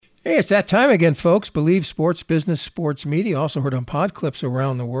Hey, it's that time again, folks. Believe Sports Business Sports Media, also heard on pod clips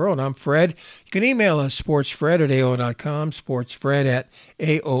around the world. I'm Fred. You can email us, sportsfred at AOL.com, sportsfred at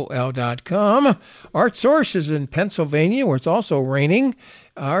AOL.com. Art Source is in Pennsylvania, where it's also raining.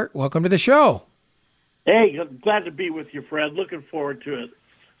 Art, welcome to the show. Hey, glad to be with you, Fred. Looking forward to it.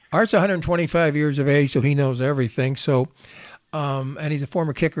 Art's 125 years of age, so he knows everything. And he's a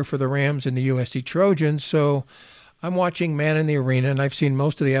former kicker for the Rams and the USC Trojans. So I'm watching Man in the Arena, and I've seen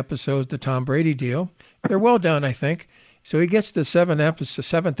most of the episodes, the Tom Brady deal. They're well done, I think. So he gets the seventh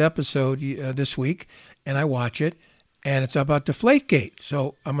episode this week, and I watch it, and it's about Deflategate.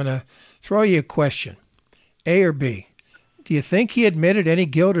 So I'm going to throw you a question, A or B. Do you think he admitted any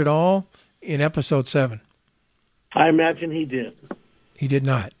guilt at all in episode 7? I imagine he did. He did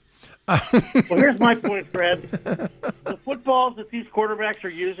not. Well, here's my point, Fred. The footballs that these quarterbacks are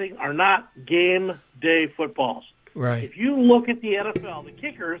using are not game day footballs. Right. If you look at the NFL, the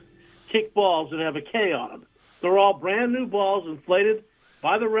kickers kick balls that have a K on them. They're all brand new balls inflated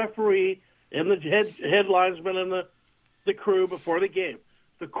by the referee and the head linesman and the crew before the game.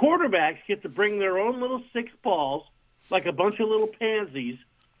 The quarterbacks get to bring their own little 6 balls, like a bunch of little pansies,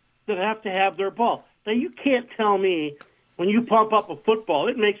 that have to have their ball. Now, you can't tell me when you pump up a football,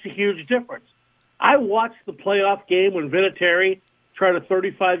 it makes a huge difference. I watched the playoff game when Vinatieri tried a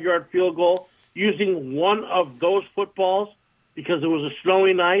 35-yard field goal using one of those footballs because it was a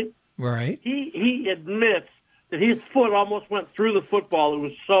snowy night. Right. He admits that his foot almost went through the football. It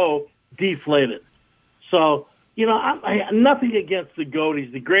was so deflated. So, I nothing against the GOAT.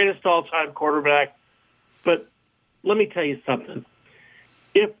 He's the greatest all-time quarterback. But let me tell you something.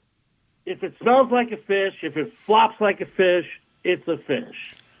 If it smells like a fish, if it flops like a fish, it's a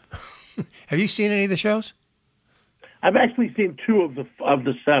fish. Have you seen any of the shows? I've actually seen 2 of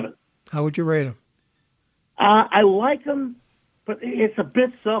the 7. How would you rate them? I like them, but it's a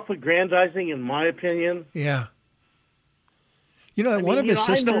bit self-aggrandizing in my opinion. Yeah. One of his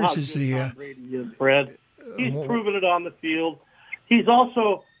sisters I know how is good Tom Brady is, Fred. He's proven it on the field. He's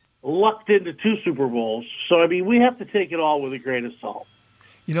also lucked into 2 Super Bowls. So, we have to take it all with a grain of salt.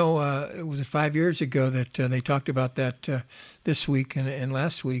 It was 5 years ago that they talked about that this week and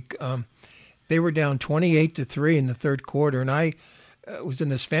last week. They were down 28-3 in the third quarter, and I was in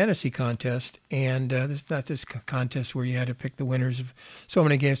this fantasy contest, and this not this contest where you had to pick the winners of so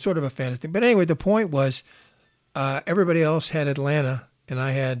many games, sort of a fantasy thing. But anyway, the point was everybody else had Atlanta, and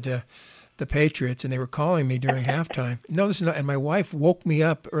I had the Patriots, and they were calling me during halftime. No, this is not. And my wife woke me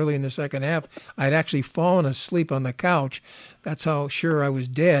up early in the second half. I'd actually fallen asleep on the couch. That's how sure I was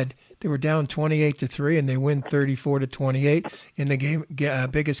dead. They were down 28-3, and they win 34-28 in the game,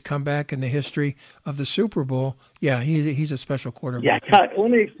 biggest comeback in the history of the Super Bowl. Yeah, he's a special quarterback. Yeah, let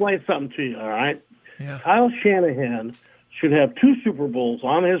me explain something to you. All right. Yeah. Kyle Shanahan should have 2 Super Bowls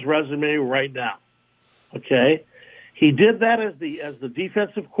on his resume right now. Okay. He did that as the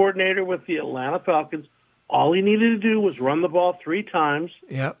defensive coordinator with the Atlanta Falcons. All he needed to do was run the ball 3 times.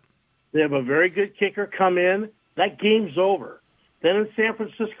 Yep. They have a very good kicker come in. That game's over. Then in San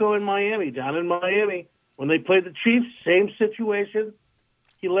Francisco and Miami, down in Miami, when they played the Chiefs, same situation.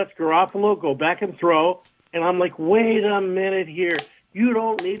 He lets Garoppolo go back and throw. And I'm like, wait a minute here. You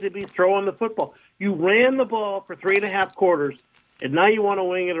don't need to be throwing the football. You ran the ball for 3.5 quarters, and now you want to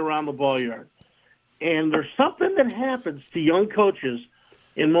wing it around the ball yard. And there's something that happens to young coaches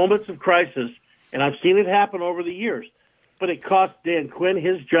in moments of crisis, and I've seen it happen over the years. But it cost Dan Quinn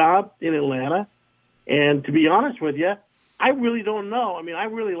his job in Atlanta. And to be honest with you, I really don't know. I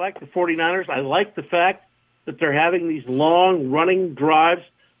really like the 49ers. I like the fact that they're having these long running drives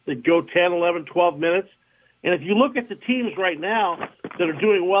that go 10, 11, 12 minutes. And if you look at the teams right now that are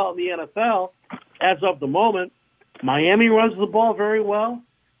doing well in the NFL, as of the moment, Miami runs the ball very well.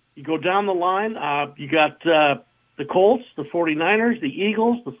 You go down the line, you got the Colts, the 49ers, the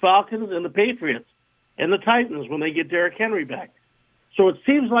Eagles, the Falcons, and the Patriots, and the Titans when they get Derrick Henry back. So it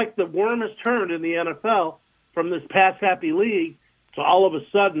seems like the worm has turned in the NFL from this pass-happy league to all of a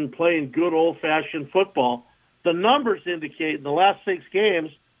sudden playing good old-fashioned football. The numbers indicate in the last 6 games,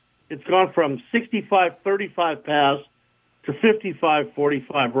 it's gone from 65-35 pass to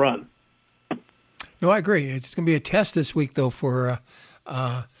 55-45 run. No, I agree. It's going to be a test this week, though, for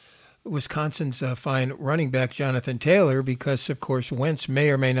Wisconsin's fine running back Jonathan Taylor, because of course Wentz may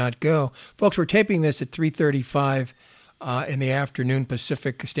or may not go. Folks, we're taping this at 3:35 in the afternoon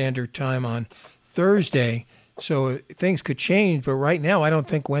Pacific Standard Time on Thursday, so things could change. But right now, I don't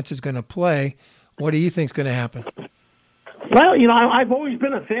think Wentz is going to play. What do you think is going to happen? Well, I've always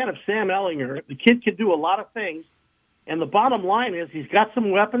been a fan of Sam Ellinger. The kid can do a lot of things, and the bottom line is he's got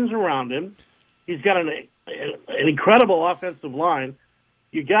some weapons around him. He's got an incredible offensive line.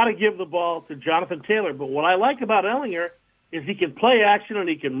 you got to give the ball to Jonathan Taylor. But what I like about Ellinger is he can play action and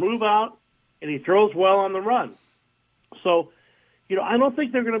he can move out and he throws well on the run. So, I don't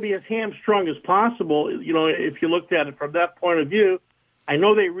think they're going to be as hamstrung as possible, if you looked at it from that point of view. I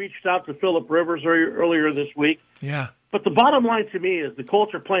know they reached out to Phillip Rivers earlier this week. Yeah. But the bottom line to me is the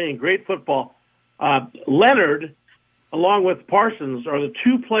Colts are playing great football. Leonard, along with Parsons, are the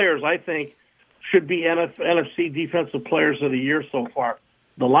two players I think should be NFC Defensive Players of the Year so far.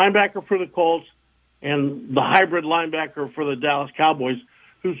 The linebacker for the Colts and the hybrid linebacker for the Dallas Cowboys,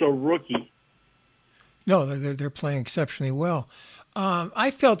 who's a rookie. No, they're playing exceptionally well.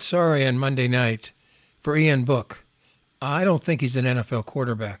 I felt sorry on Monday night for Ian Book. I don't think he's an NFL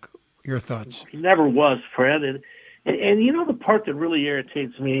quarterback. Your thoughts? He never was, Fred. And the part that really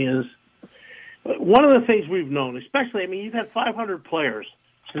irritates me is one of the things we've known, especially, you've had 500 players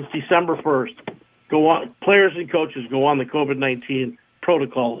since December 1st players and coaches go on the COVID-19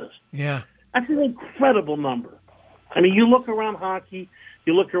 protocol list. Yeah. That's an incredible number. You look around hockey,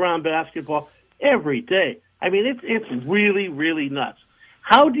 you look around basketball, every day. It's really, really nuts.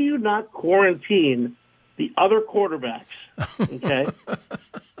 How do you not quarantine the other quarterbacks? Okay.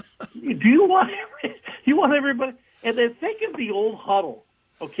 Do you want everybody? And then think of the old huddle.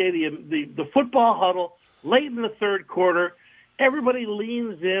 Okay, the football huddle late in the third quarter. Everybody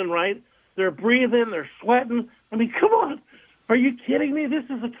leans in, right? They're breathing, they're sweating. Come on. Are you kidding me? This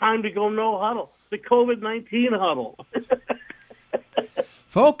is the time to go no huddle. The COVID-19 huddle.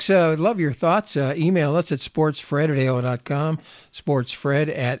 Folks, I'd love your thoughts. Email us at sportsfred@aol.com,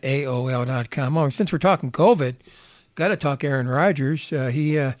 sportsfred@aol.com. Oh, since we're talking COVID, got to talk Aaron Rodgers.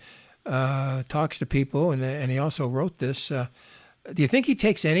 He talks to people, and he also wrote this. Do you think he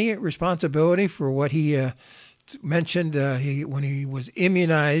takes any responsibility for what he mentioned when he was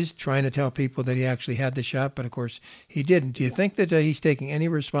immunized, trying to tell people that he actually had the shot, but of course he didn't? Do you think that he's taking any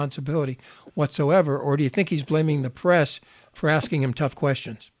responsibility whatsoever, or do you think he's blaming the press for asking him tough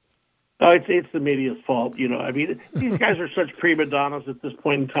questions? Oh, it's the media's fault. These guys are such prima donnas at this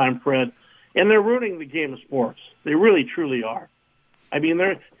point in time, Fred, and they're ruining the game of sports. They really, truly are.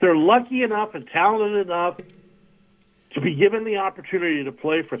 They're lucky enough and talented enough to be given the opportunity to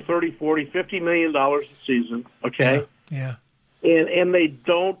play for $30, $40, $50 million a season, okay? Yeah. And they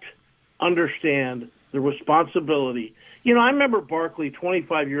don't understand the responsibility. I remember Barkley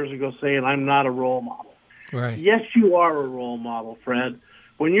 25 years ago saying, "I'm not a role model." Right. Yes, you are a role model, Fred.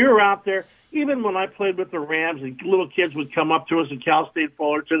 When you're out there, even when I played with the Rams and little kids would come up to us at Cal State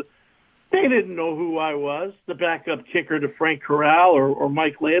Fullerton, they didn't know who I was, the backup kicker to Frank Corral or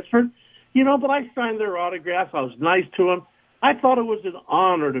Mike Lansford. But I signed their autographs. I was nice to them. I thought it was an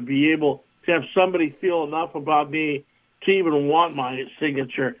honor to be able to have somebody feel enough about me to even want my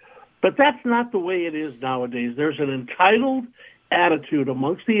signature. But that's not the way it is nowadays. There's an entitled attitude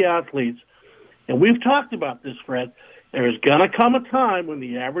amongst the athletes. And we've talked about this, Fred. There's going to come a time when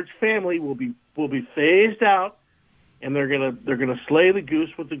the average family will be phased out, and they're gonna slay the goose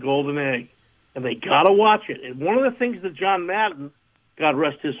with the golden egg. And they got to watch it. And one of the things that John Madden, God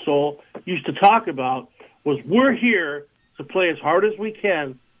rest his soul, used to talk about was we're here to play as hard as we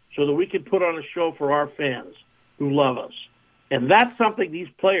can so that we can put on a show for our fans who love us. And that's something these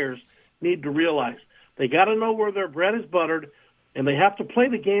players need to realize. They got to know where their bread is buttered, and they have to play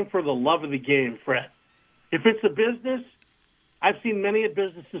the game for the love of the game, Fred. If it's a business, I've seen many a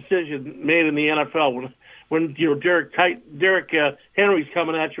business decision made in the NFL when Derek Henry's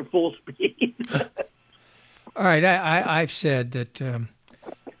coming at you full speed. All right, I've said that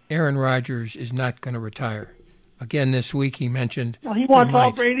Aaron Rodgers is not going to retire. Again, this week he mentioned... Well, he wants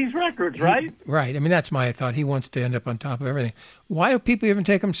all Brady's records, right? Right. That's my thought. He wants to end up on top of everything. Why do people even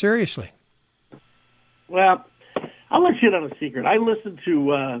take him seriously? Well, I'll let you in on a secret. I listened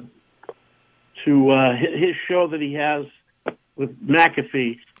to his show that he has with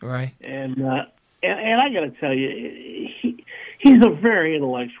McAfee. Right. And I got to tell you, he's a very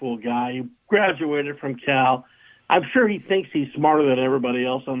intellectual guy. He graduated from Cal. I'm sure he thinks he's smarter than everybody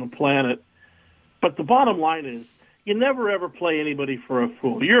else on the planet. But the bottom line is, you never ever play anybody for a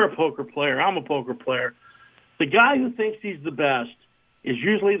fool. You're a poker player. I'm a poker player. The guy who thinks he's the best is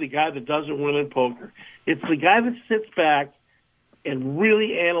usually the guy that doesn't win in poker. It's the guy that sits back and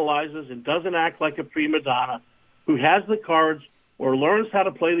really analyzes and doesn't act like a prima donna, who has the cards or learns how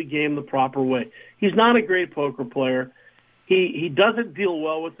to play the game the proper way. He's not a great poker player. He doesn't deal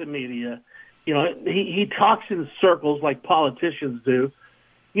well with the media. He talks in circles like politicians do.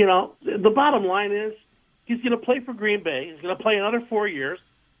 The bottom line is he's going to play for Green Bay. He's going to play another 4 years,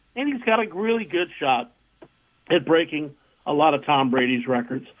 and he's got a really good shot at breaking a lot of Tom Brady's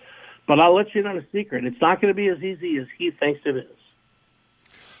records. But I'll let you in on a secret. It's not going to be as easy as he thinks it is.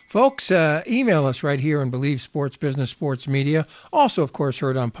 Folks, email us right here on Believe Sports Business Sports Media. Also, of course,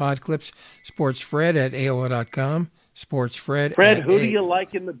 heard on Podclips, sportsfred@aol.com, sportsfred Fred, at who do you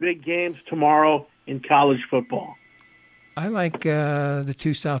like in the big games tomorrow in college football? I like the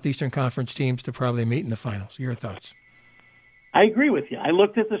two Southeastern Conference teams to probably meet in the finals. Your thoughts? I agree with you. I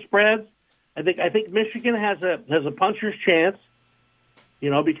looked at the spreads. I think Michigan has a puncher's chance,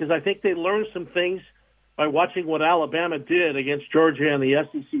 because I think they learned some things by watching what Alabama did against Georgia in the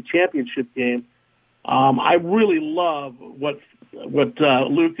SEC championship game. I really love what Luke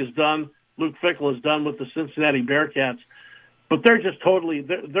Fickell has done with the Cincinnati Bearcats, but they're just totally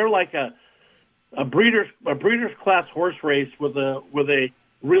they're like a breeders class horse race with a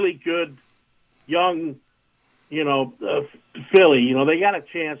really good young Philly. They got a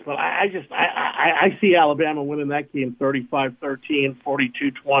chance, but I see Alabama winning that game 35-13,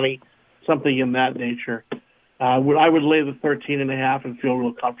 42-20, something in that nature. I would lay the 13.5 and feel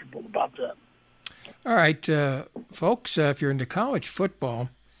real comfortable about that. All right, folks, if you're into college football,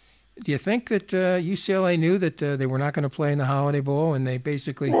 do you think that UCLA knew that they were not going to play in the Holiday Bowl and they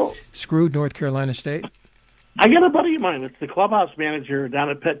basically screwed North Carolina State? I got a buddy of mine that's the clubhouse manager down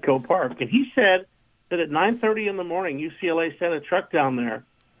at Petco Park, and he said that at 9:30 in the morning, UCLA sent a truck down there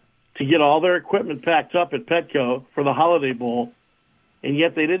to get all their equipment packed up at Petco for the Holiday Bowl, and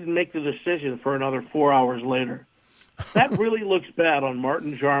yet they didn't make the decision for another 4 hours later. That really looks bad on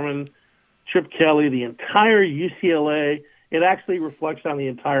Martin Jarman, Chip Kelly, the entire UCLA. It actually reflects on the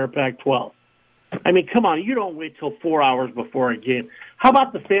entire Pac-12. I mean, come on, you don't wait till 4 hours before a game. How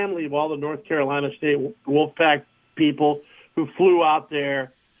about the family of all the North Carolina State Wolfpack people who flew out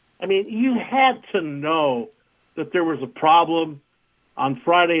there? I mean, you had to know that there was a problem on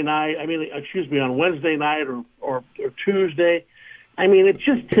Friday night. On Wednesday night or Tuesday. I mean, it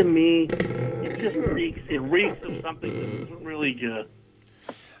just, to me, it reeks of something that isn't really good.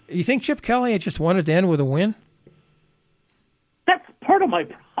 You think Chip Kelly had just wanted to end with a win? That's part of my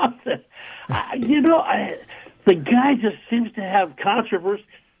process. The guy just seems to have controversy.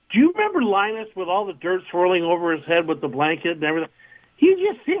 Do you remember Linus with all the dirt swirling over his head with the blanket and everything? He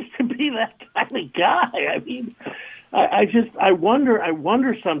just seems to be that kind of guy. I mean, I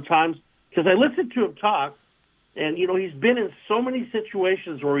wonder sometimes, because I listen to him talk, and, he's been in so many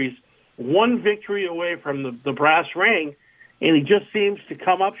situations where he's one victory away from the brass ring, and he just seems to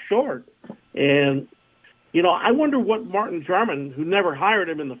come up short. And, I wonder what Martin Jarman, who never hired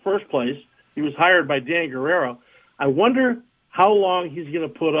him in the first place, he was hired by Dan Guerrero, I wonder how long he's going to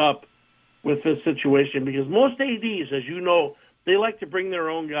put up with this situation, because most ADs, as you know, they like to bring their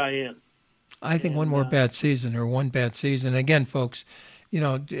own guy in. I think one bad season. Again, folks,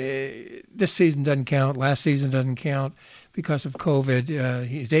 this season doesn't count. Last season doesn't count because of COVID.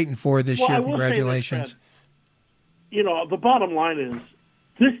 He's 8-4 this year. Congratulations. The bottom line is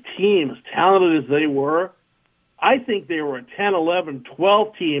this team, as talented as they were, I think they were a 10, 11,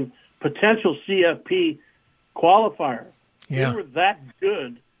 12 team potential CFP qualifier. Yeah. They were that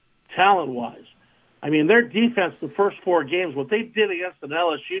good talent-wise. I mean, their defense, the first 4 games, what they did against an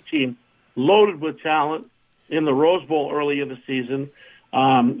LSU team loaded with talent in the Rose Bowl early in the season.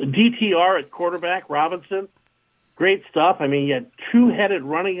 DTR at quarterback, Robinson, great stuff. I mean, you had 2-headed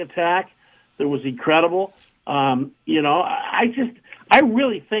running attack that was incredible. I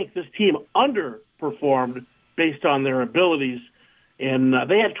really think this team underperformed based on their abilities. And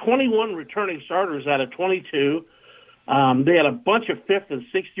they had 21 returning starters out of 22. They had a bunch of 5th and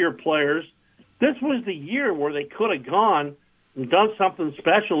 6th-year players. This was the year where they could have gone and done something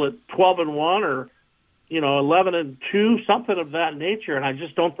special at 12-1 or, 11-2, something of that nature. And I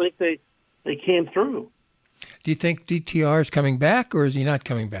just don't think they came through. Do you think DTR is coming back, or is he not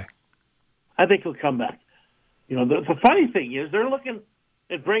coming back? I think he'll come back. The funny thing is they're looking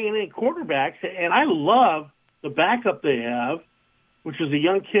at bringing in quarterbacks, and I love the backup they have, which is a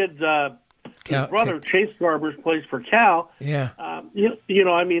young kid. His brother, Chase Garbers, plays for Cal. Yeah.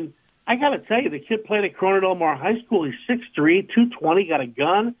 I got to tell you, the kid played at Corona Del Mar High School. He's 6'3", 220, got a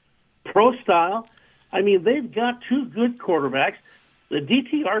gun, pro style. I mean, they've got 2 good quarterbacks. The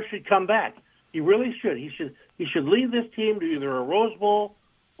DTR should come back. He really should. He should lead this team to either a Rose Bowl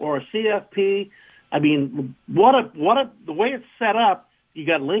or a CFP. I mean, the way it's set up, you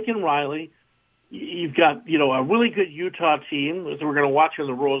got Lincoln Riley. You've got, a really good Utah team that we're going to watch in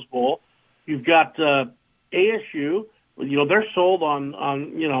the Rose Bowl. You've got ASU. They're sold on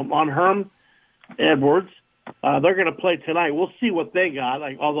Herm Edwards. They're going to play tonight. We'll see what they got.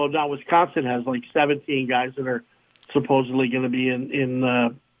 Although now Wisconsin has 17 guys that are supposedly going to be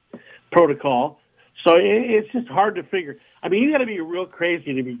in protocol. So it's just hard to figure. I mean, you got to be real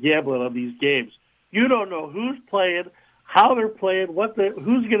crazy to be gambling on these games. You don't know who's playing, how they're playing,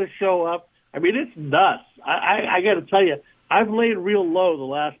 who's going to show up. I mean, it's nuts. I got to tell you, I've laid real low the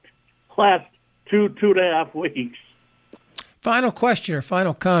last 2.5 weeks. Final question or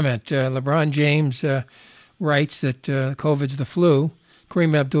final comment. LeBron James writes that COVID's the flu.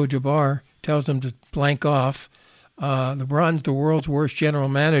 Kareem Abdul-Jabbar tells him to blank off. LeBron's the world's worst general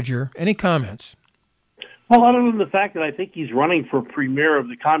manager. Any comments? Well, other than the fact that I think he's running for premier of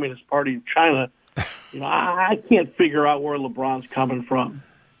the Communist Party of China, I can't figure out where LeBron's coming from.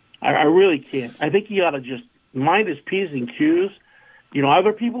 I really can't. I think he ought to just mind his P's and Q's.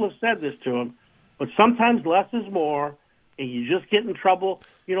 Other people have said this to him, but sometimes less is more, and you just get in trouble.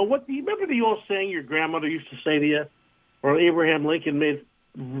 Do you remember the old saying your grandmother used to say to you, or Abraham Lincoln made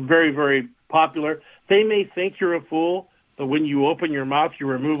very, very popular? They may think you're a fool, but when you open your mouth, you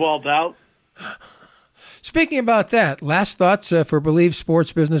remove all doubt. Speaking about that, last thoughts for Believe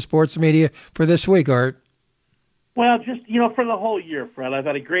Sports Business Sports Media for this week, Art. Well, just, for the whole year, Fred, I've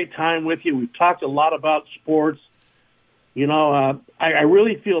had a great time with you. We've talked a lot about sports. I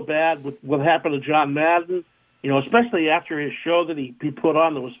really feel bad with what happened to John Madden, especially after his show that he put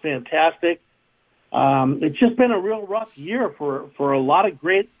on that was fantastic. It's just been a real rough year for a lot of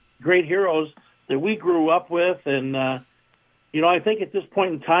great heroes that we grew up with. And, I think at this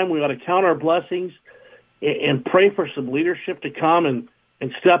point in time, we ought to count our blessings and pray for some leadership to come and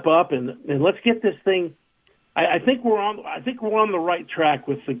step up and let's get this thing. I think we're on the right track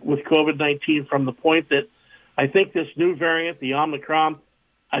with COVID-19 from the point that I think this new variant, the Omicron,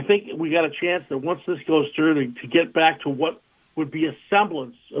 I think we got a chance that once this goes through to get back to what would be a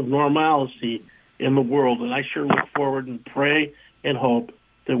semblance of normalcy in the world. And I sure look forward and pray and hope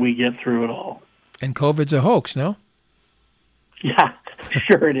that we get through it all. And COVID's a hoax, no? Yeah,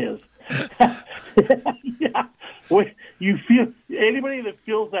 sure it is. Yeah. You feel anybody that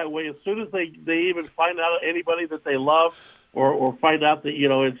feels that way, as soon as they even find out anybody that they love or find out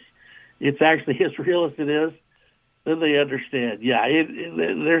that, it's actually as real as it is, then they understand. Yeah,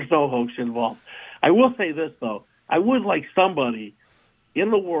 there's no hoax involved. I will say this, though. I would like somebody in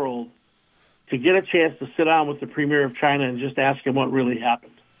the world to get a chance to sit down with the premier of China and just ask him what really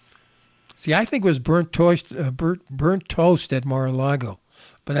happened. See, I think it was burnt toast at Mar-a-Lago,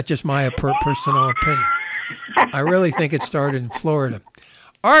 but that's just my personal opinion. I really think it started in Florida.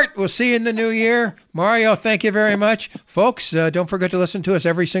 Art, we'll see you in the new year. Mario, thank you very much. Folks, don't forget to listen to us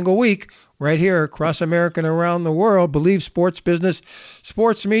every single week right here across America and around the world. Believe Sports Business,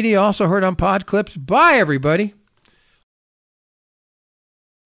 Sports Media, also heard on Pod Clips. Bye, everybody.